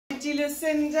Auntie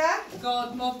Lucinda.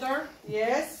 Godmother.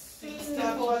 Yes.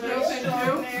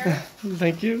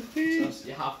 Thank you. You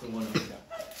have to want to.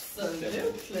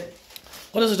 Absolutely.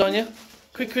 What is it, Anya?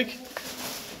 Quick.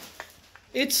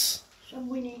 It's...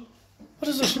 Winnie. What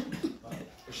is it?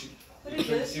 What is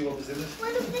it? See what was in it?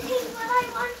 One of the things that I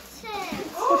wanted.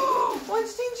 Oh, what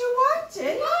things you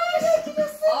wanted? What did you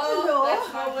say? Oh, that's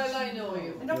how well I know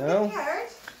you. An open No. card?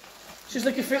 She's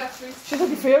like a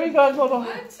fairy godmother. I'm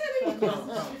telling you.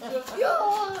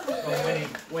 Oh,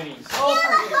 Winnie's.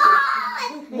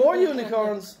 Oh, More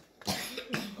unicorns.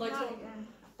 Like,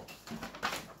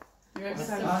 you're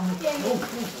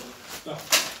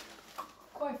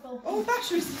Quite full. oh,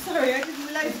 batteries. Sorry, I didn't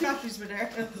realise batteries were there.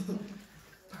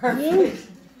 Yeah.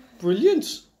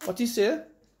 Brilliant. What do you say?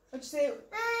 What'd you say?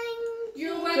 Thank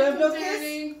You're Do I have welcome, kiss?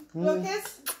 darling. Blow a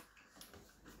kiss? Okay.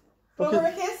 Blow her a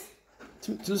kiss?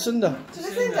 To Lucinda. To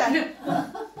Lucinda.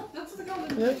 That's what they call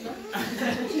it.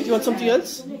 Yeah. Do you want something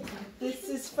else? This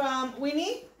is from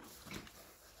Winnie.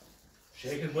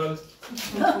 Shake it well.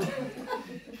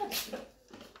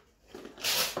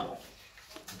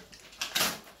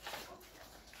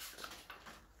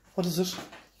 What is it?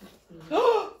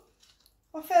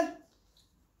 What fell?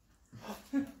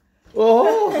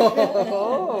 Oh,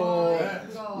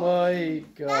 my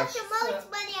That's gosh. the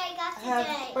most money I got Have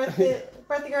today.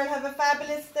 birthday girl, have a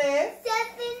fabulous day.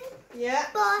 7th Yeah.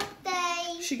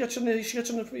 birthday. She got your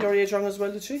age wrong as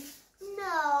well, did she?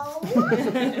 No.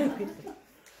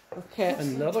 Okay.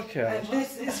 Another card. And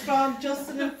this is from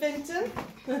Justin and Finton.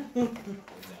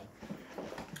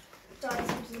 Dice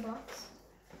into the box.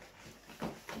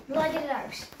 Will I get it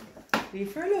out?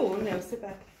 Leave her alone now, sit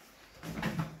back.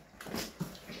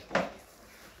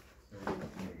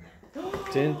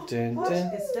 Dun, dun, What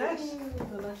dun. is that?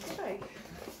 Well, that's the bag.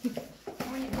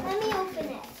 Let me open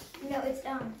it. No, it's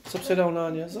done. It's upside down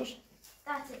on you, is it?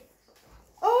 That's it.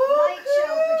 Oh, Light show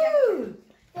cool! projector.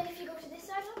 Then if you go to this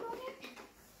side, I'll go here.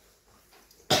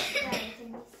 There, it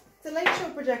is. It's a light show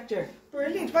projector.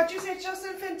 Brilliant. What do you say,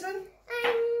 Justin Finton?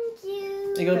 Thank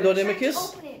you. You gonna blow them a Trying to kiss?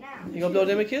 Open it now. You gonna blow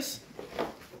them a kiss?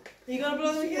 Are you going to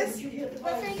blow them a kiss?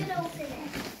 What's I gonna open it?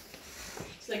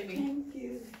 It's like me. Thank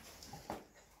you.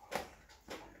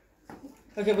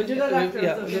 Okay, we'll do that after.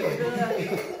 Yeah. We'll do that.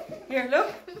 Here,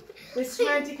 look. This is from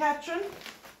Auntie Catherine.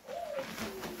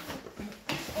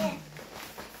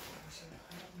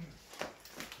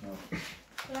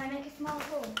 Will I make a small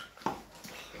hole?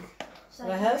 So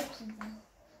Will I can help? put something?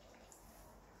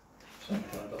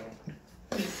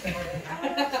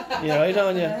 Yeah, right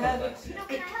on you. No, can I help?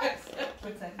 Mommy?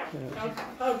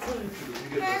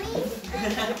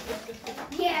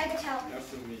 Yeah, I can help.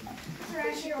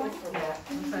 Sorry, here, what?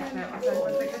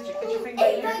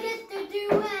 Hey, I get to do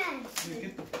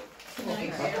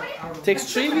it. Takes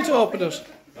 3 of you to open it.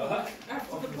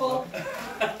 After the ball.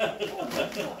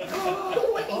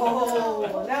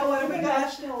 Oh, now what have we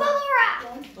got? Bubble wrap.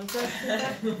 What's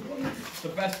that? The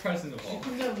best present of all.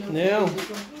 No.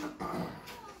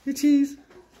 Your cheese.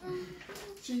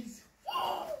 Cheese.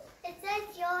 It says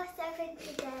your 7th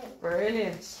today.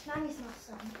 Brilliant. Mommy's not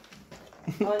son.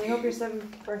 Oh, and you hope your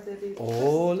 7th birthday be.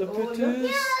 Oh, look at this.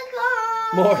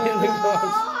 Unicorn! More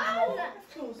unicorns.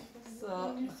 So.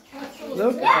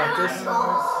 Look at this.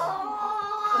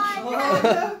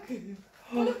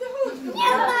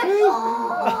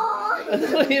 Unicorn!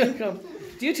 Another unicorn.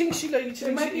 Do you think you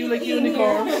like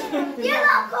unicorns?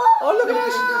 Unicorn! Oh, look at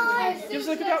that. Just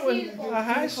look at that one. A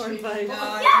hash. Unicorn!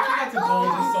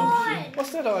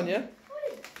 What's that on you?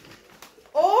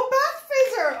 Oh, bath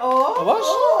fizzer. Oh. A what?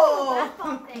 Oh. Bath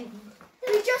bomb thing.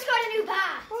 We just got a new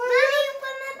bath. Mommy,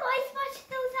 remember I spotted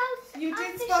those out. You at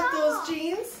did the spot shop. those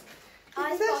jeans? I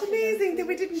Is that spotted amazing that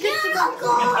we didn't get to them?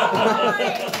 Unicorn!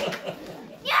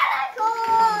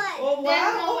 Unicorn! Oh, wow. No,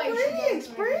 Oh, I brilliant.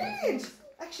 shouldn't. Brilliant.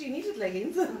 Actually, you needed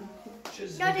leggings. No,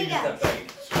 they don't.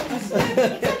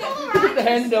 The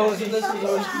hand knows and this is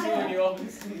ours.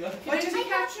 What did you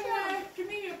Catherine, give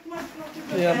me your mic.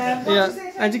 Yeah, what did you yeah.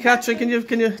 say, Auntie Catherine, can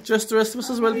you dress the rest of us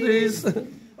as well, please? What'd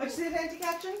you say to Auntie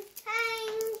Catherine?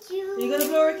 Thank you. Are you going to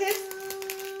blow her a kiss?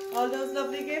 All those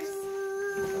lovely gifts?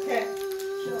 Okay.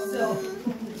 So,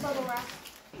 Bubble wrap.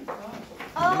 Yeah.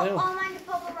 Oh, I'll mind the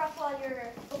bubble wrap while you're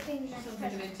opening the Something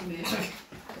present. intimate.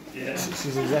 Yeah.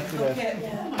 She's exactly there. okay.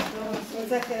 One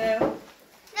second now.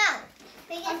 No.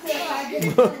 They get to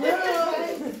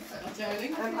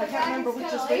Darling. I can't remember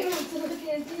which is which.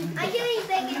 I'm doing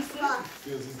big and small.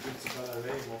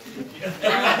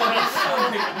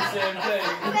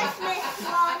 Christmas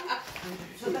one.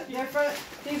 So they're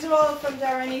these are all from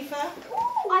Dara and Aoife.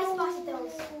 I spotted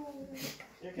those.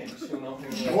 You're getting shown off.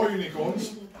 More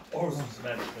unicorns. Or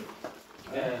medical.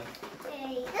 Yeah.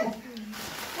 Hey.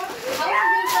 What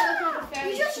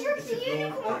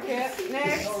Okay,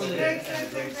 next.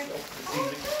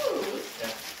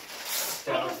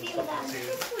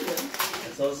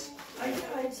 It's us.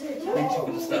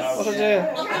 What are they?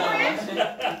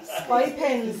 Spy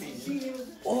pens.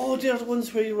 Oh, they're the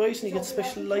ones where you write and you get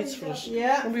special lights for it.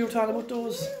 Yeah. Remember you were talking about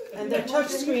those? And they're touch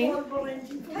screen.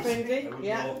 Friendly.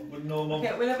 Yeah. Wouldn't know, Mum.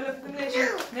 Okay, we'll have a look at them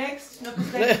later. Next. Look,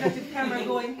 let's get the camera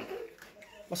going.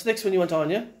 What's the next one you want on,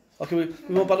 yeah? Okay, we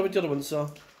won't bother with the other ones, so.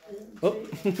 Oh.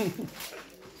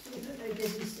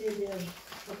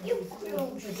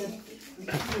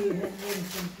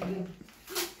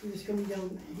 He was coming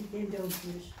down, he came down to us,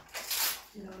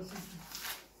 you know,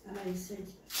 and I said,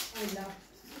 I locked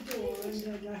the door and I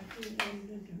locked it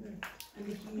and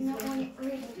the keys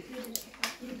were,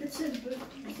 you could simple.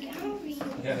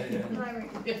 Yeah.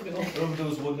 Remember there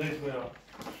was one night where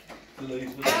the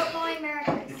light was Outline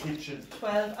markers. the kitchen.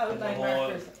 12 outline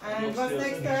markers. And what's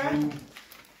next, Sarah?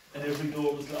 And every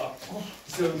door was locked.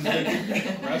 So it was like,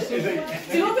 it was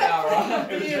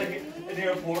like an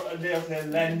airport, an airplane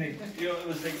landing. You know, it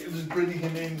was bringing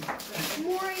him in.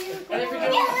 More And unicorns. every door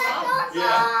was locked.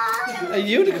 Yeah. A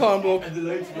unicorn book. And the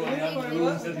lights were going on in the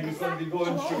rooms that he was going to be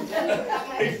going through.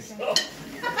 So,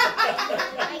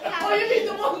 Oh, you mean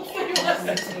the one thing you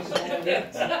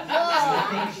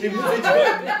he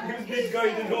was being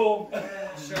guided home.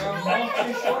 It's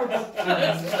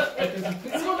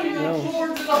going to be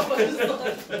boarded up.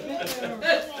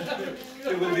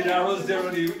 There would have been arrows there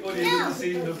when he would have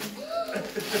seen them.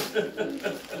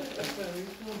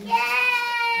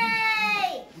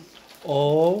 Yay!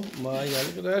 Oh my god,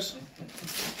 look at that.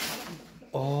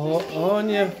 Oh,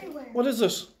 Anya. What is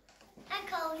it? A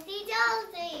cozy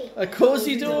dozy. A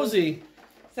cozy dozy.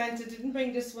 Santa didn't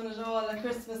bring this one at all at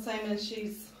Christmas time, and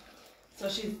she's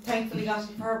thankfully got it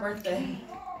for her birthday.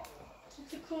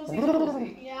 It's a cozy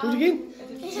cozy. Do it again.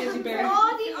 It's a teddy bear.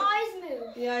 Oh, the eyes move.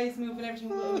 The eyes move and everything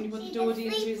when you put the dozy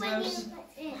into his mouth.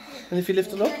 And if you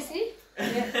lift it up?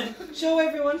 Yeah. Show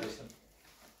everyone.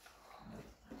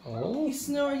 Oh. He's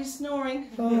snoring.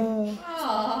 Oh.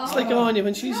 Aww. It's like Anya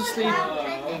when she's asleep.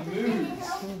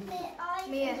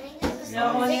 Mia.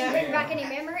 No, Anya. Bring back any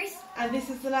memories? And this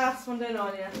is the last one then,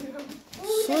 Anya.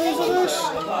 So is it?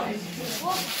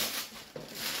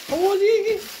 How old are you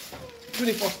again?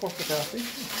 21st birthday party.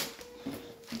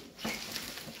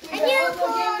 A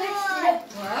unicorn!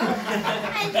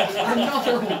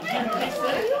 Another one.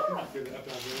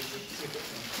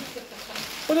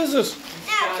 What is it?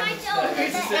 Now, try to open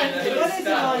it. What is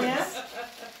it, Anya?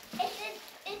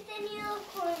 It's a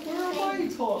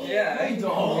unicorn. Yeah, I A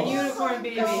don't. unicorn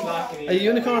baby. A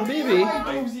unicorn baby?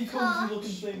 You can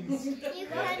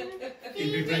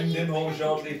He'll be bringing them home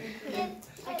shortly.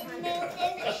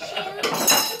 there's a shoe.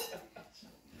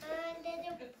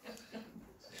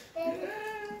 And there's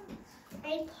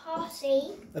a potty.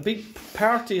 A big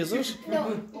party, is it?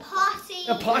 No, potty.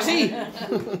 A potty?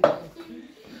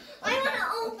 I want to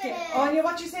open it. Anya,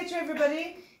 what you say to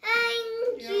everybody?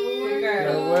 Thank you. You're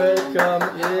You're welcome.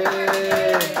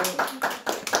 Yay.